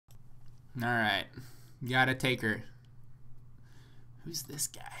Alright. Gotta take her. Who's this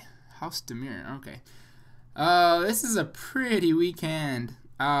guy? House Demir. Okay. This is a pretty weak hand.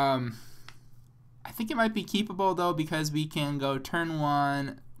 I think it might be keepable though because we can go turn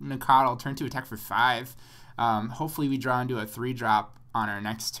 1 Nacatl, turn 2 attack for 5. Hopefully we draw into a 3-drop on our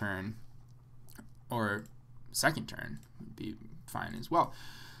next turn. Or second turn would be fine as well.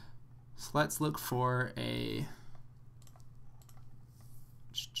 So let's look for a...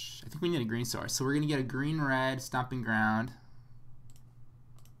 I think we need a green source. So we're going to get a green-red Stomping Ground.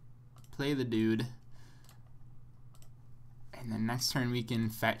 Play the dude. And then next turn we can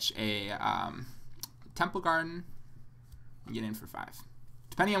fetch a Temple Garden and get in for 5.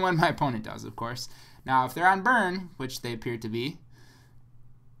 Depending on what my opponent does, of course. Now, if they're on burn, which they appear to be...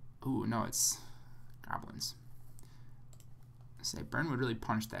 Ooh, no, it's goblins. Say burn would really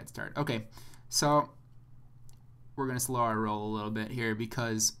punish that start. Okay, so we're going to slow our roll a little bit here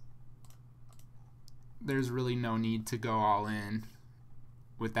because there's really no need to go all in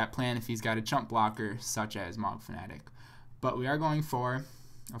with that plan if he's got a chump blocker such as Mogg Fanatic. But we are going for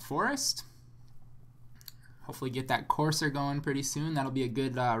a forest. Hopefully get that Courser going pretty soon. That'll be a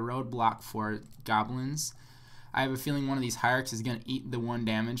good roadblock for goblins. I have a feeling one of these Hierarchs is going to eat the 1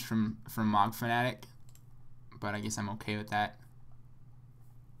 damage from Mogg Fanatic, but I guess I'm okay with that.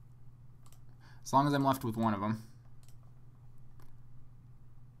 As long as I'm left with one of them.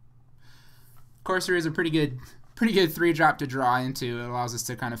 Courser is a pretty good 3-drop to draw into. It allows us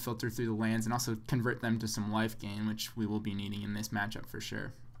to kind of filter through the lands and also convert them to some life gain, which we will be needing in this matchup for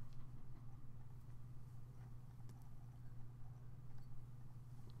sure.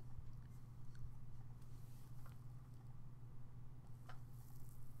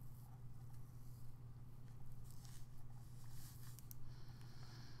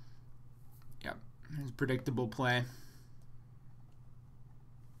 Yep, there's a predictable play.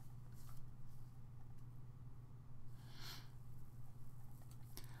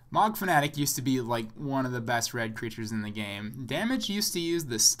 Mogg Fanatic used to be like one of the best red creatures in the game. Damage used to use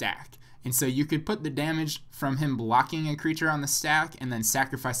the stack, and so you could put the damage from him blocking a creature on the stack and then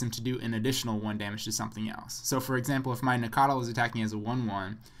sacrifice him to do an additional 1 damage to something else. So for example, if my Nacatl was attacking as a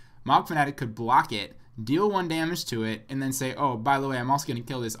 1/1, Mogg Fanatic could block it, deal 1 damage to it, and then say, oh, by the way, I'm also going to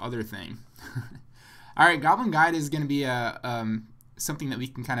kill this other thing. Alright, Goblin Guide is going to be something that we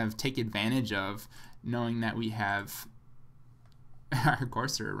can kind of take advantage of, knowing that we have our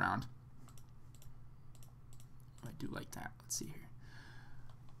Courser around. I do like that. Let's see here.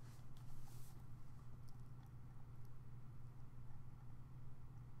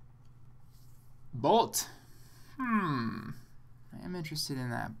 Bolt. I am interested in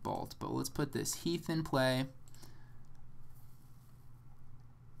that bolt, but let's put this Heath in play.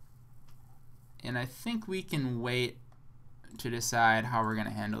 And I think we can wait to decide how we're going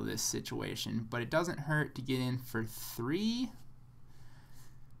to handle this situation, but it doesn't hurt to get in for 3.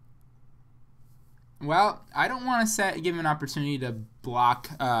 Well, I don't want to give him an opportunity to block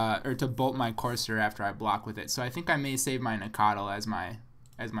or to bolt my Courser after I block with it. So I think I may save my Nacatl as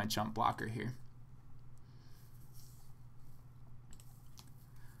my chump blocker here.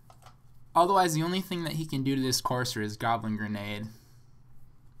 Otherwise, the only thing that he can do to this Courser is Goblin Grenade.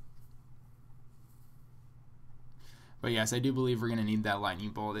 But yes, I do believe we're going to need that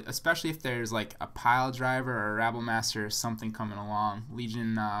Lightning Bolt, especially if there's like a Pile Driver or a Rabble Master or something coming along.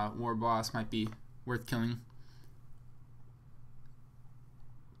 Legion War Boss might be worth killing.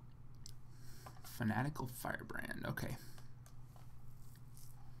 Fanatical Firebrand. Okay.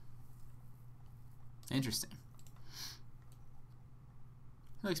 Interesting.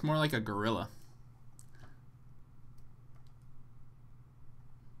 It looks more like a gorilla.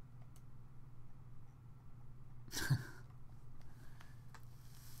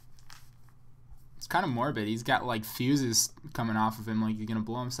 It's kind of morbid. He's got like fuses coming off of him like he's gonna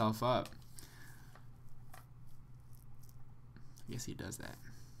blow himself up. I guess he does that.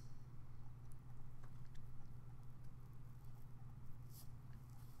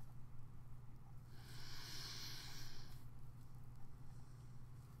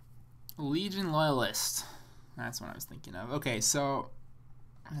 Legion Loyalist. That's what I was thinking of. Okay, so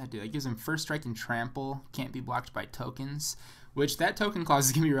what does that do? That gives him first strike and trample. Can't be blocked by tokens. Which that token clause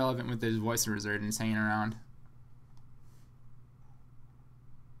is going to be relevant with his Voice of Resurgence hanging around.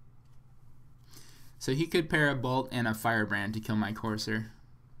 So he could pair a Bolt and a Firebrand to kill my Courser.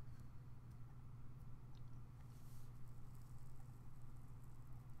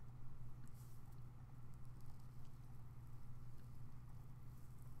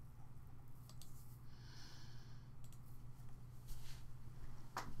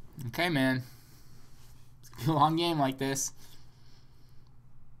 Okay, man. It's going to be a long game like this.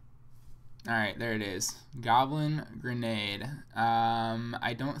 Alright, there it is. Goblin Grenade.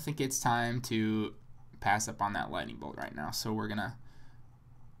 I don't think it's time to pass up on that lightning bolt right now, so we're gonna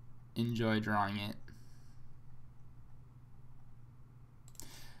enjoy drawing it.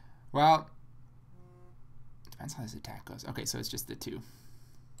 Well, depends how this attack goes. Okay, so it's just the 2.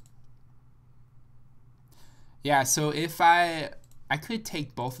 Yeah, so if I could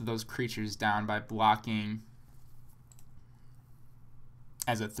take both of those creatures down by blocking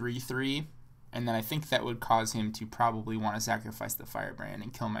as a 3/3, and then I think that would cause him to probably want to sacrifice the Firebrand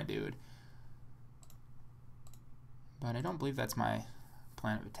and kill my dude. But I don't believe that's my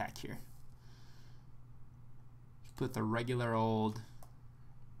plan of attack here. Just put the regular old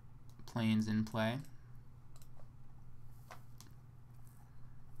planes in play.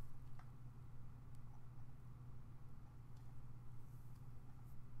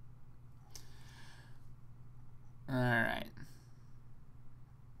 Alright.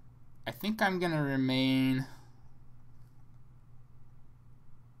 I think I'm going to remain...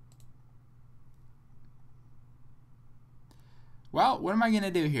 Well, what am I going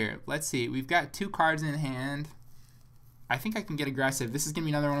to do here? Let's see. We've got 2 cards in hand. I think I can get aggressive. This is going to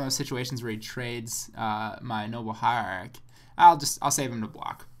be another one of those situations where he trades my Noble Hierarch. I'll save him to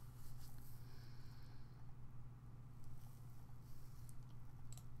block.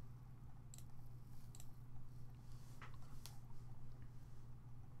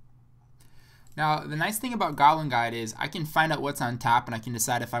 Now, the nice thing about Goblin Guide is I can find out what's on top and I can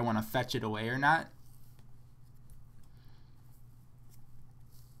decide if I want to fetch it away or not.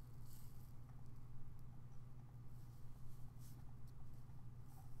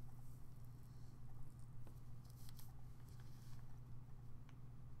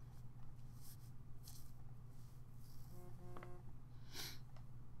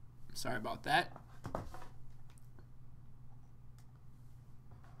 Sorry about that.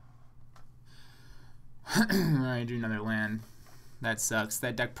 Alright, do another land. That sucks.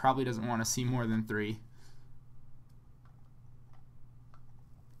 That deck probably doesn't want to see more than 3.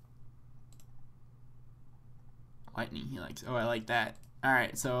 Lightning Helix. Oh, I like that.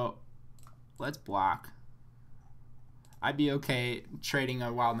 Alright, so let's block. I'd be okay trading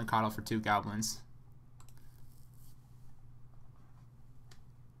a Wild Nacatl for 2 goblins.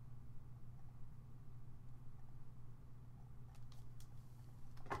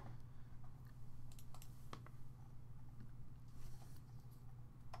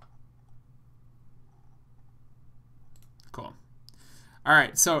 Cool.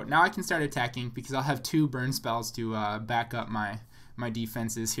 Alright, so now I can start attacking because I'll have 2 burn spells to back up my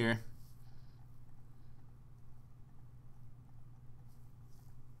defenses here.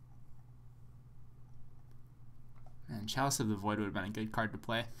 And Chalice of the Void would have been a good card to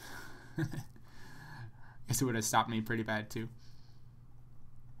play. Guess it would have stopped me pretty bad too.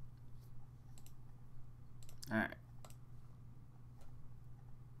 Alright.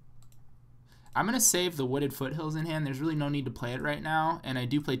 I'm going to save the Wooded Foothills in hand. There's really no need to play it right now. And I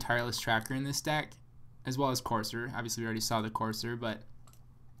do play Tireless Tracker in this deck, as well as Courser. Obviously, we already saw the Courser, but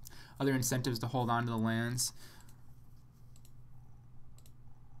other incentives to hold on to the lands.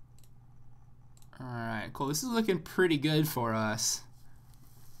 Alright, cool. This is looking pretty good for us.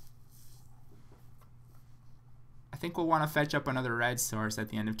 I think we'll want to fetch up another red source at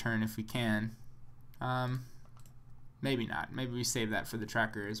the end of turn if we can. Maybe not. Maybe we save that for the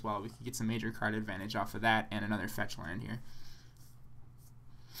tracker as well. We could get some major card advantage off of that and another fetch land here.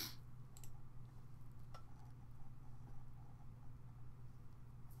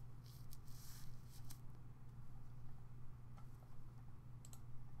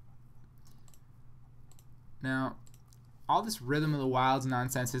 Now, all this Rhythm of the Wilds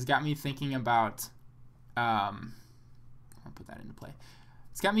nonsense has got me thinking about... I'll put that into play.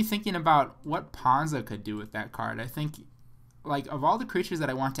 It's got me thinking about what Ponza could do with that card. I think, like, of all the creatures that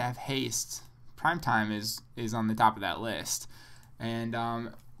I want to have haste, Primetime is on the top of that list. And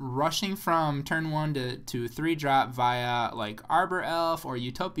rushing from turn 1 to 3-drop via, like, Arbor Elf or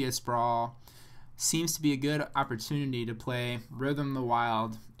Utopia Sprawl seems to be a good opportunity to play Rhythm of the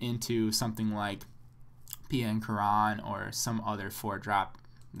Wild into something like PN Quran or some other 4-drop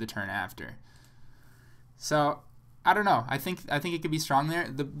the turn after. So... I don't know. I think it could be strong there.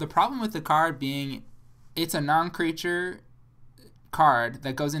 The problem with the card being it's a non-creature card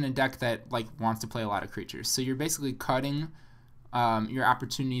that goes in a deck that like wants to play a lot of creatures. So you're basically cutting your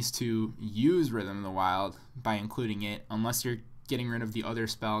opportunities to use Rhythm of the Wild by including it, unless you're getting rid of the other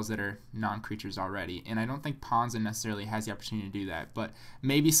spells that are non-creatures already. And I don't think Ponza necessarily has the opportunity to do that. But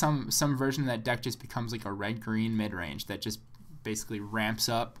maybe some version of that deck just becomes like a red-green mid-range that just basically ramps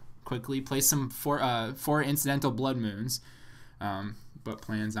up quickly, plays some four incidental Blood Moons, but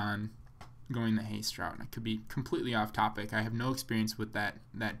plans on going the haste route. And I could be completely off topic. I have no experience with that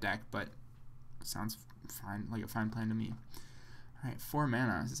deck, but it sounds fine, like a fine plan to me. All right, 4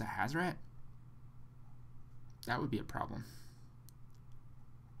 mana. Is this a Hazoret? That would be a problem.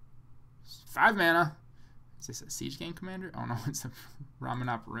 5 mana. Is this a Siege Gang Commander? Oh no, it's a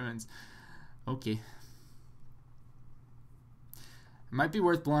Ramanop Ruins. Okay. It might be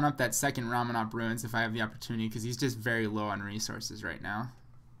worth blowing up that second Ramanop Ruins if I have the opportunity, because he's just very low on resources right now.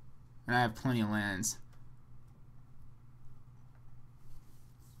 And I have plenty of lands.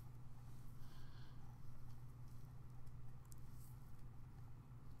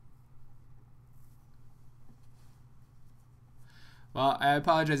 Well, I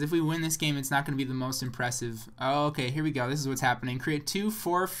apologize. If we win this game, it's not going to be the most impressive. Oh, okay, here we go. This is what's happening. Create 2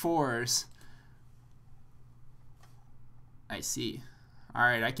 4/4s. I see.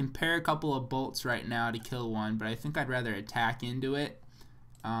 Alright, I can pair a couple of bolts right now to kill one, but I think I'd rather attack into it.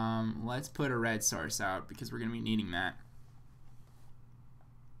 Let's put a red source out, because we're going to be needing that.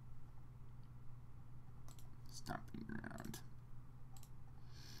 Stomping Ground.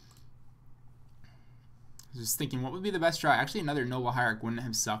 I was just thinking, what would be the best draw? Actually, another Noble Hierarch wouldn't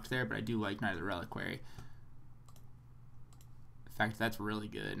have sucked there, but I do like Knight of the Reliquary. In fact, that's really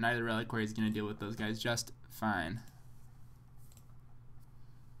good. Knight of the Reliquary is going to deal with those guys just fine.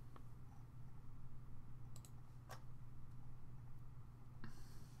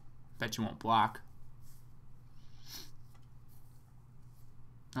 Bet you won't block.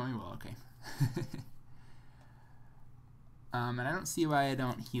 Oh, he will, okay. And I don't see why I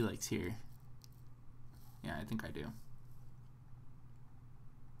don't Helix here. Yeah, I think I do.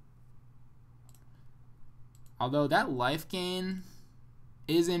 Although that life gain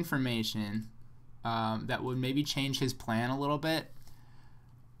is information that would maybe change his plan a little bit.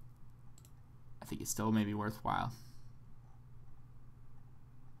 I think it's still maybe worthwhile.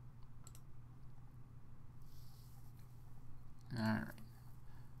 Alright.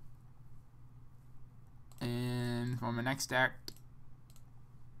 And for my next deck,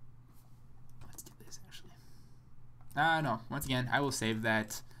 let's do this actually. No, once again, I will save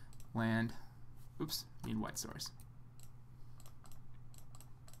that land. Oops, need white source.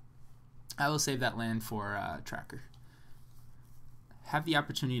 I will save that land for Tracker. Have the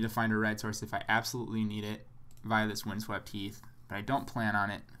opportunity to find a red source if I absolutely need it via this Windswept Heath, but I don't plan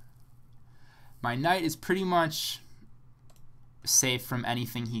on it. My knight is pretty much safe from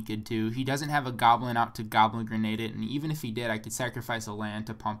anything he could do. He doesn't have a goblin out to goblin grenade it, and even if he did, I could sacrifice a land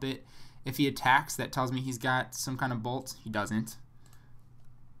to pump it. If he attacks, that tells me he's got some kind of bolt. He doesn't.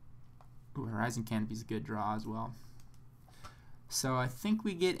 Ooh, Horizon Canopy is a good draw as well. So I think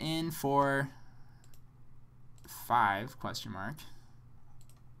we get in for 5 question mark.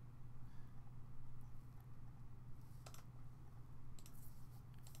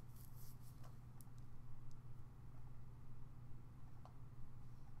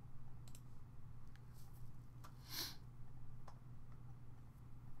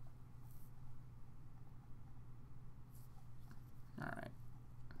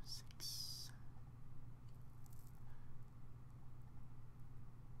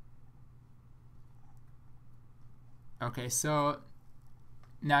 Okay, so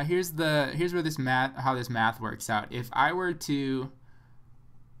now here's where how this math works out. If I were to,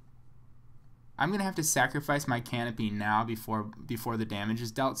 I'm gonna have to sacrifice my canopy now before the damage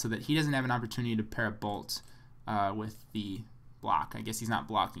is dealt, so that he doesn't have an opportunity to pair a bolt with the block. I guess he's not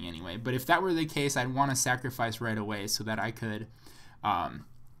blocking anyway. But if that were the case, I'd want to sacrifice right away so that I could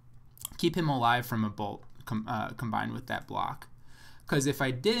keep him alive from a bolt combined with that block. Because if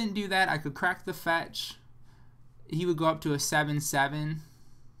I didn't do that, I could crack the fetch. He would go up to a 7/7.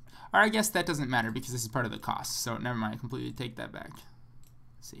 Or I guess that doesn't matter because this is part of the cost. So never mind, I completely take that back.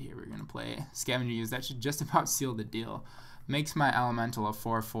 Let's see here, we're going to play Scavenging Ooze. That should just about seal the deal. Makes my elemental a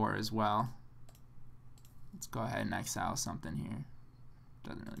 4/4 as well. Let's go ahead and exile something here.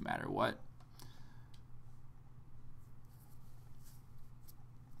 Doesn't really matter what.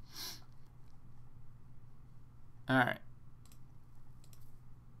 Alright.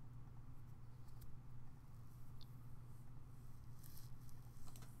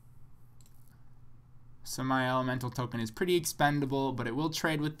 So my elemental token is pretty expendable, but it will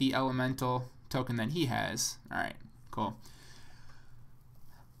trade with the elemental token that he has. Alright, cool.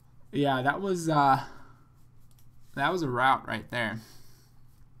 Yeah, that was a route right there.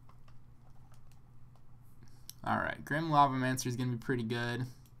 Alright, Grim Lavamancer is going to be pretty good.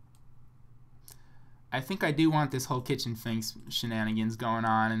 I think I do want this whole Kitchen Finks shenanigans going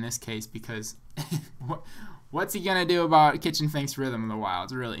on in this case, because what's he going to do about Kitchen Finks Rhythm of the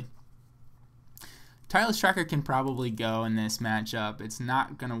Wilds, really? Tireless Tracker can probably go in this matchup. It's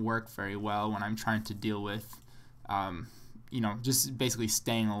not going to work very well when I'm trying to deal with, you know, just basically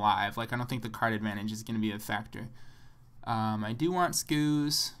staying alive. Like, I don't think the card advantage is going to be a factor. I do want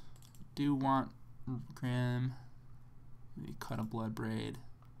Scooze. Do want Grim. Maybe cut a Bloodbraid.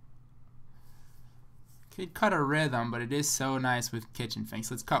 Could cut a Rhythm, but it is so nice with Kitchen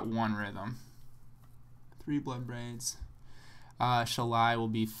Finks. Let's cut one Rhythm. 3 Bloodbraids. Shalai will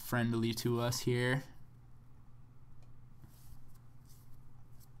be friendly to us here.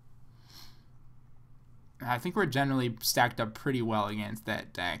 I think we're generally stacked up pretty well against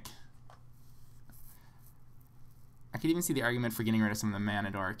that deck. I could even see the argument for getting rid of some of the mana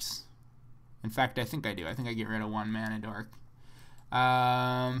dorks. In fact, I think I do. I think I get rid of 1 mana dork.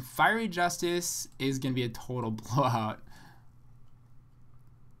 Fiery Justice is going to be a total blowout.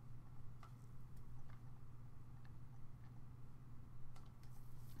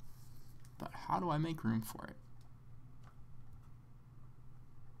 But how do I make room for it?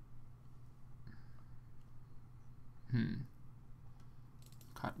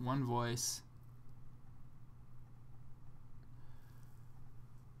 Cut 1 voice.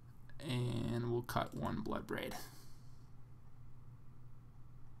 And we'll cut 1 Bloodbraid.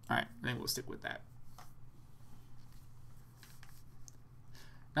 Alright, I think we'll stick with that.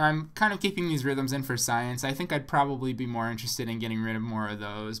 Now I'm kind of keeping these rhythms in for science. I think I'd probably be more interested in getting rid of more of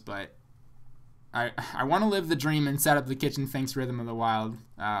those, but I want to live the dream and set up the Kitchen Finks Rhythm of the Wild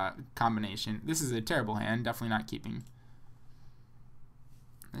combination. This is a terrible hand, definitely not keeping.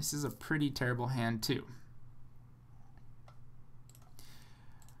 This is a pretty terrible hand too.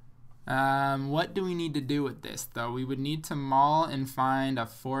 What do we need to do with this though? We would need to maul and find a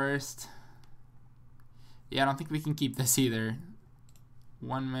forest. Yeah, I don't think we can keep this either.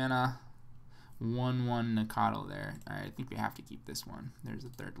 1 mana, 1/1 Nacatl there. Alright, I think we have to keep this one. There's a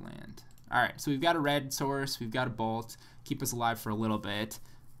 3rd land. Alright, so we've got a red source, we've got a bolt, keep us alive for a little bit.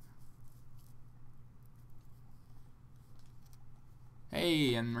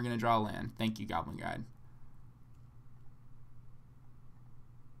 Hey, and we're going to draw a land. Thank you, Goblin Guide.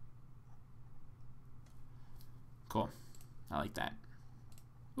 Cool. I like that.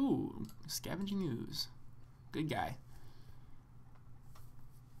 Ooh, Scavenging Ooze. Good guy.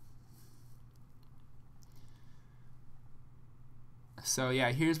 So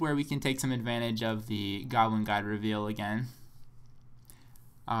yeah, here's where we can take some advantage of the Goblin Guide reveal again.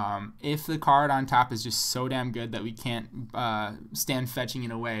 If the card on top is just so damn good that we can't stand fetching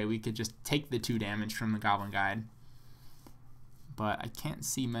it away, we could just take the 2 damage from the Goblin Guide. But I can't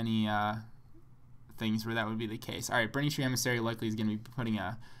see many things where that would be the case. Alright, Burning Tree Emissary likely is going to be putting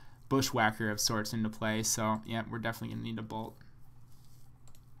a Bushwhacker of sorts into play, so yeah, we're definitely going to need a bolt.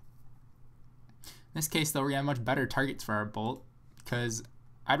 In this case, though, we're going to have much better targets for our bolt, because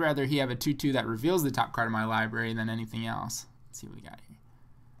I'd rather he have a 2/2 that reveals the top card of my library than anything else. Let's see what we got here.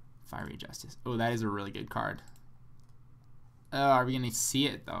 Fiery Justice. Oh, that is a really good card. Oh, are we going to see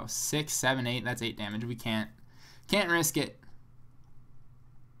it, though? 6, 7, 8. That's 8 damage. We can't risk it.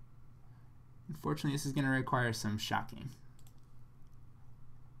 Unfortunately, this is going to require some shocking.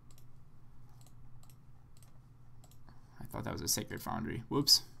 I thought that was a Sacred Foundry.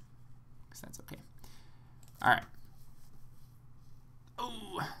 Whoops. Guess that's okay. Alright.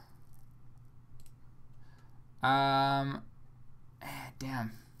 Ooh.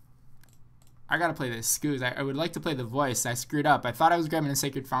 Damn. I gotta play this Scooze. I would like to play the Voice. I screwed up. I thought I was grabbing a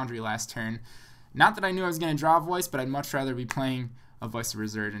Sacred Foundry last turn. Not that I knew I was going to draw a Voice, but I'd much rather be playing a Voice of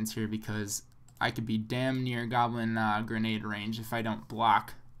Resurgence here because I could be damn near Goblin Grenade range if I don't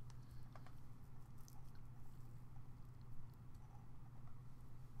block.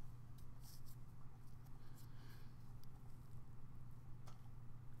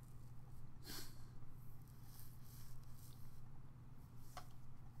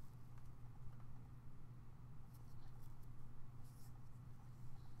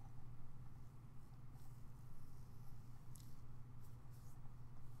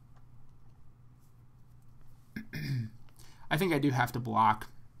 I think I do have to block,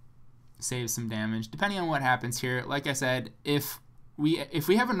 save some damage, depending on what happens here. Like I said, if we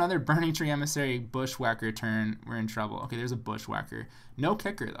have another Burning Tree Emissary Bushwhacker turn, we're in trouble. Okay, there's a Bushwhacker. No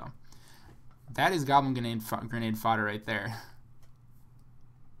kicker, though. That is Goblin Grenade fodder right there.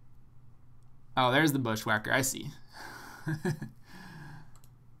 Oh, there's the Bushwhacker. I see.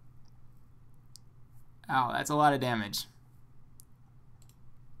 Oh, that's a lot of damage.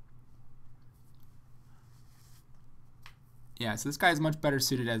 Yeah, so this guy is much better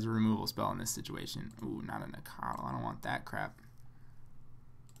suited as a removal spell in this situation. Ooh, not a Nacatl. I don't want that crap.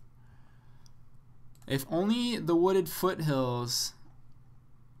 If only the Wooded Foothills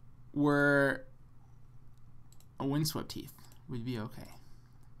were a Windswept Heath, we'd be okay.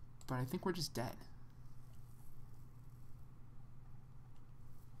 But I think we're just dead.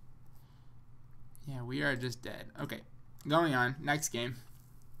 Yeah, we are just dead. Okay, going on. Next game.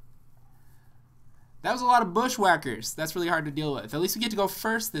 That was a lot of bushwhackers. That's really hard to deal with. At least we get to go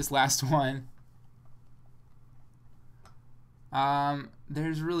first this last one.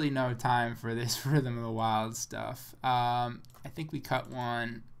 There's really no time for this Rhythm of the Wild stuff. I think we cut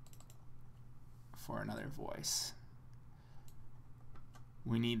one for another voice.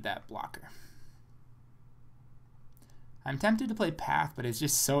 We need that blocker. I'm tempted to play Path, but it's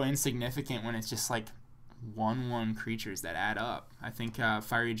just so insignificant when it's just like 1/1 creatures that add up. I think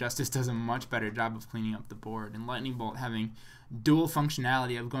Fiery Justice does a much better job of cleaning up the board, and Lightning Bolt having dual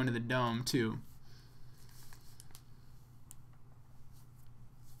functionality of going to the dome too.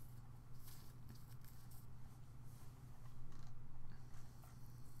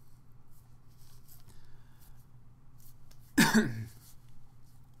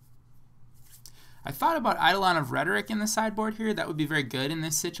 I thought about Eidolon of Rhetoric in the sideboard here. That would be very good in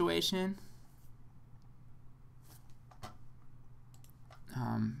this situation.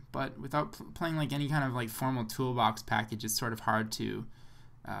 But without playing like any kind of like formal toolbox package, it's sort of hard to,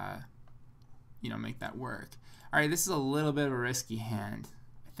 you know, make that work. All right, this is a little bit of a risky hand.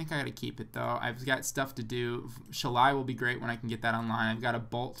 I think I got to keep it though. I've got stuff to do. Shalai will be great when I can get that online. I've got a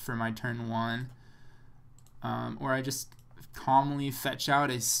Bolt for my turn 1, or I just calmly fetch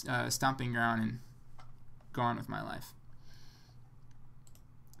out a Stomping Ground and go on with my life.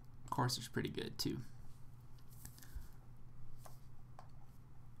 Courser's pretty good too.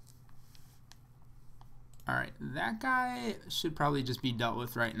 Alright, that guy should probably just be dealt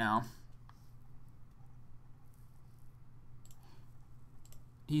with right now.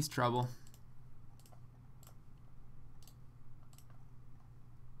 He's trouble.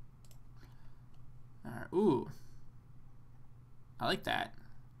 Alright, ooh. I like that.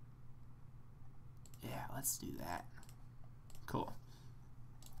 Yeah, let's do that. Cool.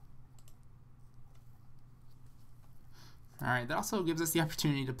 Alright, that also gives us the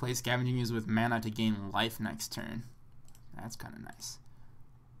opportunity to play Scavenging Ooze with mana to gain life next turn. That's kind of nice.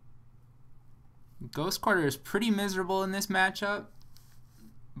 Ghost Quarter is pretty miserable in this matchup,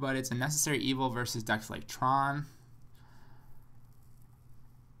 but it's a necessary evil versus decks like Tron.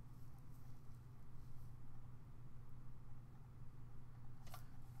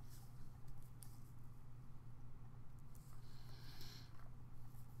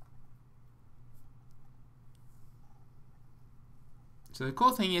 So the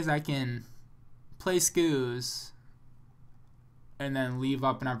cool thing is I can play Skoos and then leave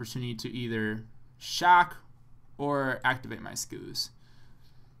up an opportunity to either shock or activate my Skoos.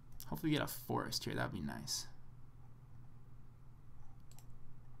 Hopefully we get a forest here. That would be nice.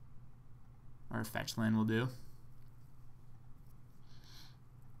 Or a fetch land will do.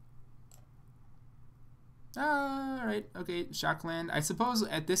 Alright, okay, shock land. I suppose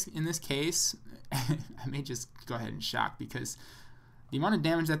in this case, I may just go ahead and shock because the amount of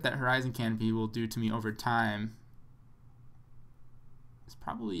damage that Horizon Canopy will do to me over time is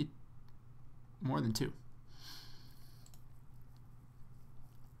probably more than 2.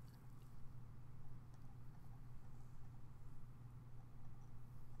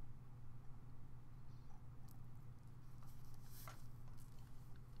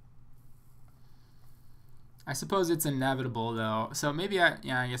 I suppose it's inevitable though, so maybe I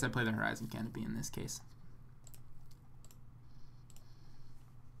guess I play the Horizon Canopy in this case.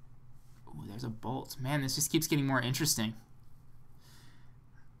 Ooh, there's a Bolt. Man, this just keeps getting more interesting.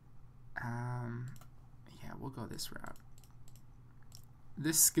 Yeah, we'll go this route.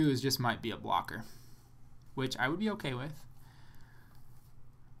 This Skoos just might be a blocker, which I would be okay with.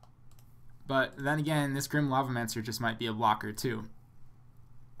 But then again, this Grim Lavamancer just might be a blocker too.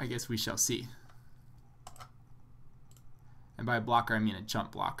 I guess we shall see. And by a blocker, I mean a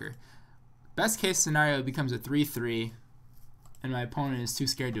jump blocker. Best case scenario, it becomes a 3/3, and my opponent is too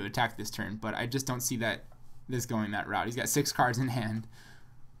scared to attack this turn, but I just don't see this going that route. He's got 6 cards in hand.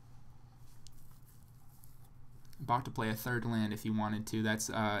 About to play a 3rd land if he wanted to. That's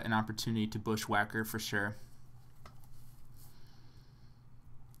an opportunity to bushwhacker for sure.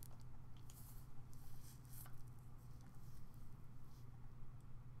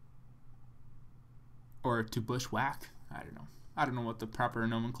 Or to bushwhack. I don't know. I don't know what the proper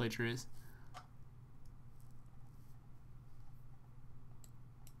nomenclature is.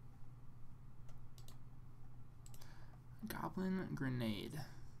 Goblin Grenade.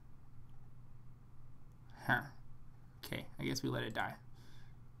 Huh. Okay, I guess we let it die.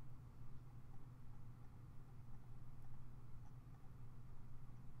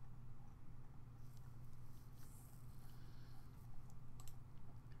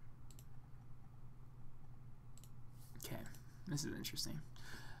 This is interesting.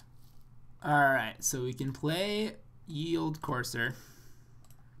 Alright, so we can play Yield Courser.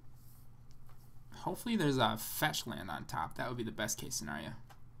 Hopefully there's a fetch land on top. That would be the best case scenario.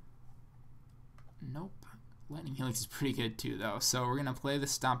 Nope. Lightning Helix is pretty good too, though. So we're going to play the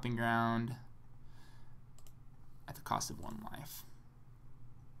Stomping Ground at the cost of 1 life.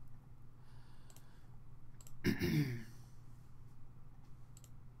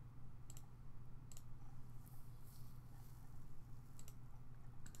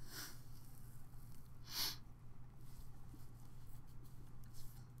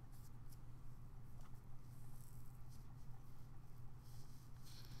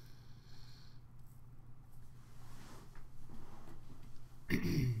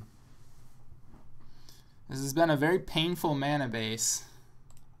 This has been a very painful mana base.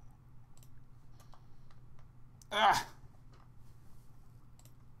 Ugh.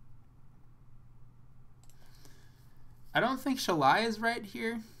 I don't think Shalai is right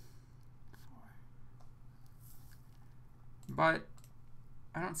here. But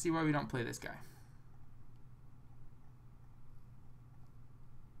I don't see why we don't play this guy.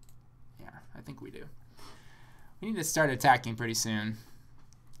 Yeah, I think we do. We need to start attacking pretty soon.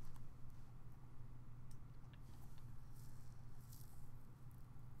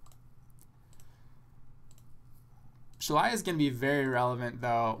 Shalai is going to be very relevant,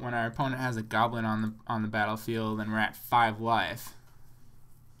 though, when our opponent has a goblin on the battlefield and we're at 5 life.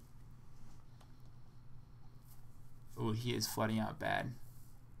 Oh, he is flooding out bad.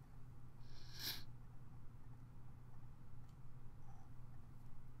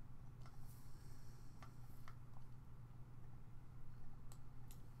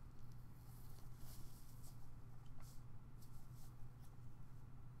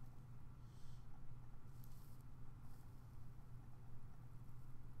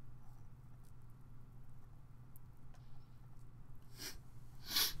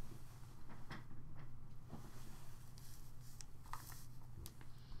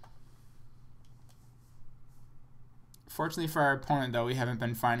 Fortunately for our opponent, though, we haven't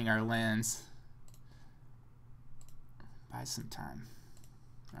been finding our lands. Buy some time.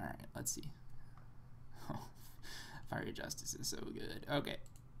 Alright, let's see. Oh, Fiery Justice is so good. Okay.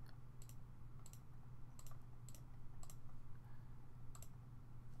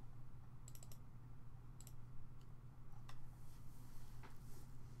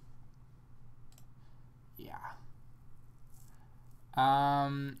 Yeah.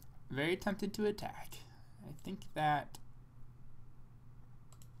 Very tempted to attack. I think that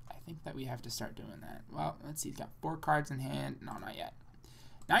we have to start doing that. Well, let's see. He's got 4 cards in hand. No, not yet.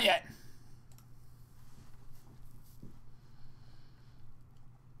 Not yet.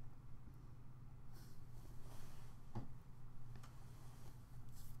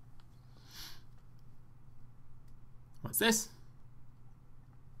 What's this?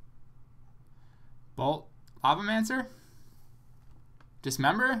 Bolt Lavamancer?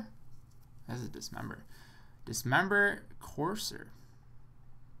 Dismember? This is Dismember. Dismember Courser.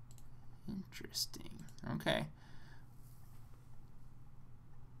 Interesting. Okay.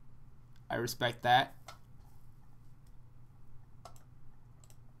 I respect that.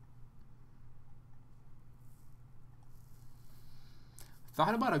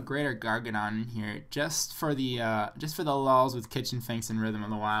 Thought about a Greater Gargadon in here just for the lulz with Kitchen Finks and Rhythm of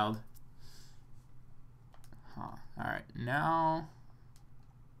the Wild. Huh. All right, now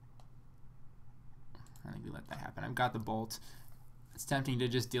I think we let that happen. I've got the bolt. It's tempting to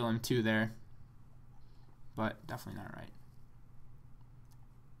just deal him 2 there, but definitely not right.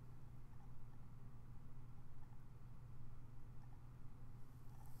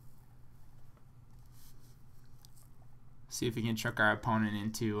 See if we can trick our opponent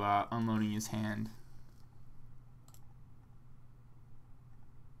into unloading his hand.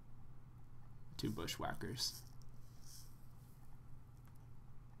 2 Bushwhackers.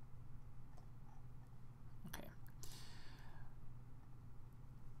 Okay.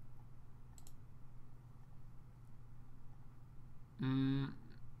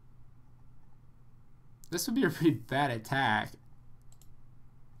 This would be a pretty bad attack.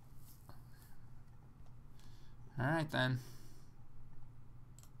 Alright then.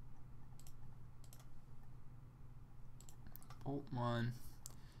 Bolt 1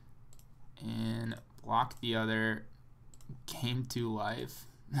 and block the other. Gain 2 life.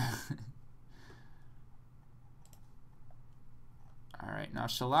 Alright, now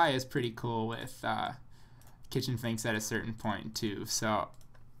Shalai is pretty cool with Kitchen Finks at a certain point too, so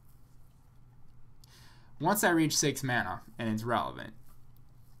once I reach 6 mana and it's relevant,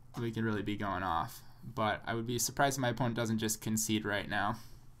 we could really be going off. But I would be surprised if my opponent doesn't just concede right now.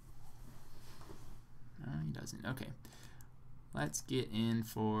 No, he doesn't. Okay. Let's get in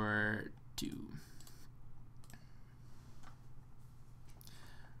for 2.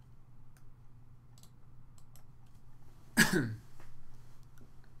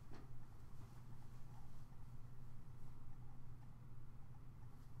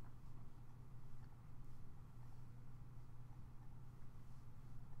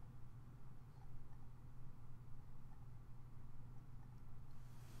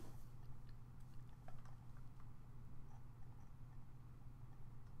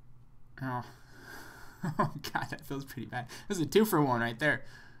 Oh. Oh god, that feels pretty bad. This is a 2-for-1 right there.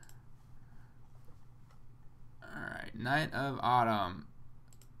 Alright, Knight of Autumn.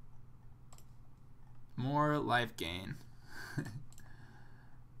 More life gain.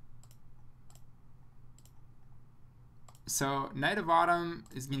 So, Knight of Autumn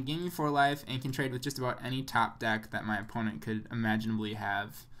is going to gain me 4 life and can trade with just about any top deck that my opponent could imaginably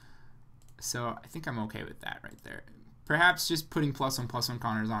have. So, I think I'm okay with that right there. Perhaps just putting +1/+1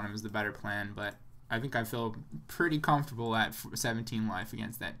 counters on him is the better plan, but I think I feel pretty comfortable at 17 life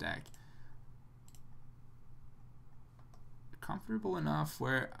against that deck. Comfortable enough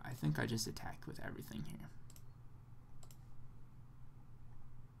where I think I just attack with everything here.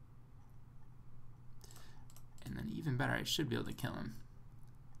 And then even better, I should be able to kill him.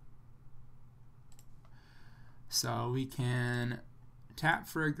 So we can tap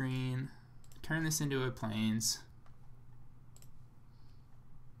for a green, turn this into a plains.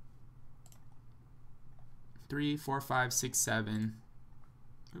 3, 4, 5, 6, 7.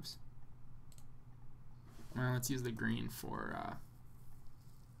 Oops. Well, let's use the green for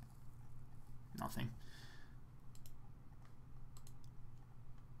nothing.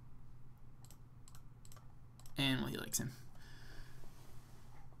 And we'll helix him.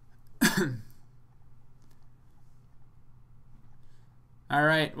 All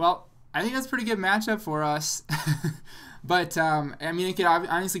right. Well, I think that's a pretty good matchup for us. But, I mean, it could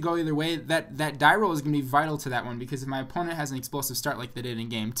honestly go either way. That die roll is going to be vital to that one, because if my opponent has an explosive start like they did in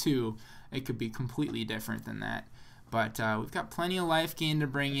Game 2, it could be completely different than that. But we've got plenty of life gain to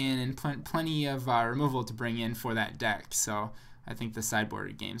bring in and plenty of removal to bring in for that deck. So I think the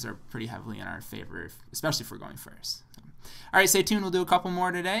sideboarded games are pretty heavily in our favor, especially if we're going first. So, all right, stay tuned. We'll do a couple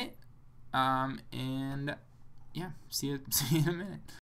more today. And, yeah, see you in a minute.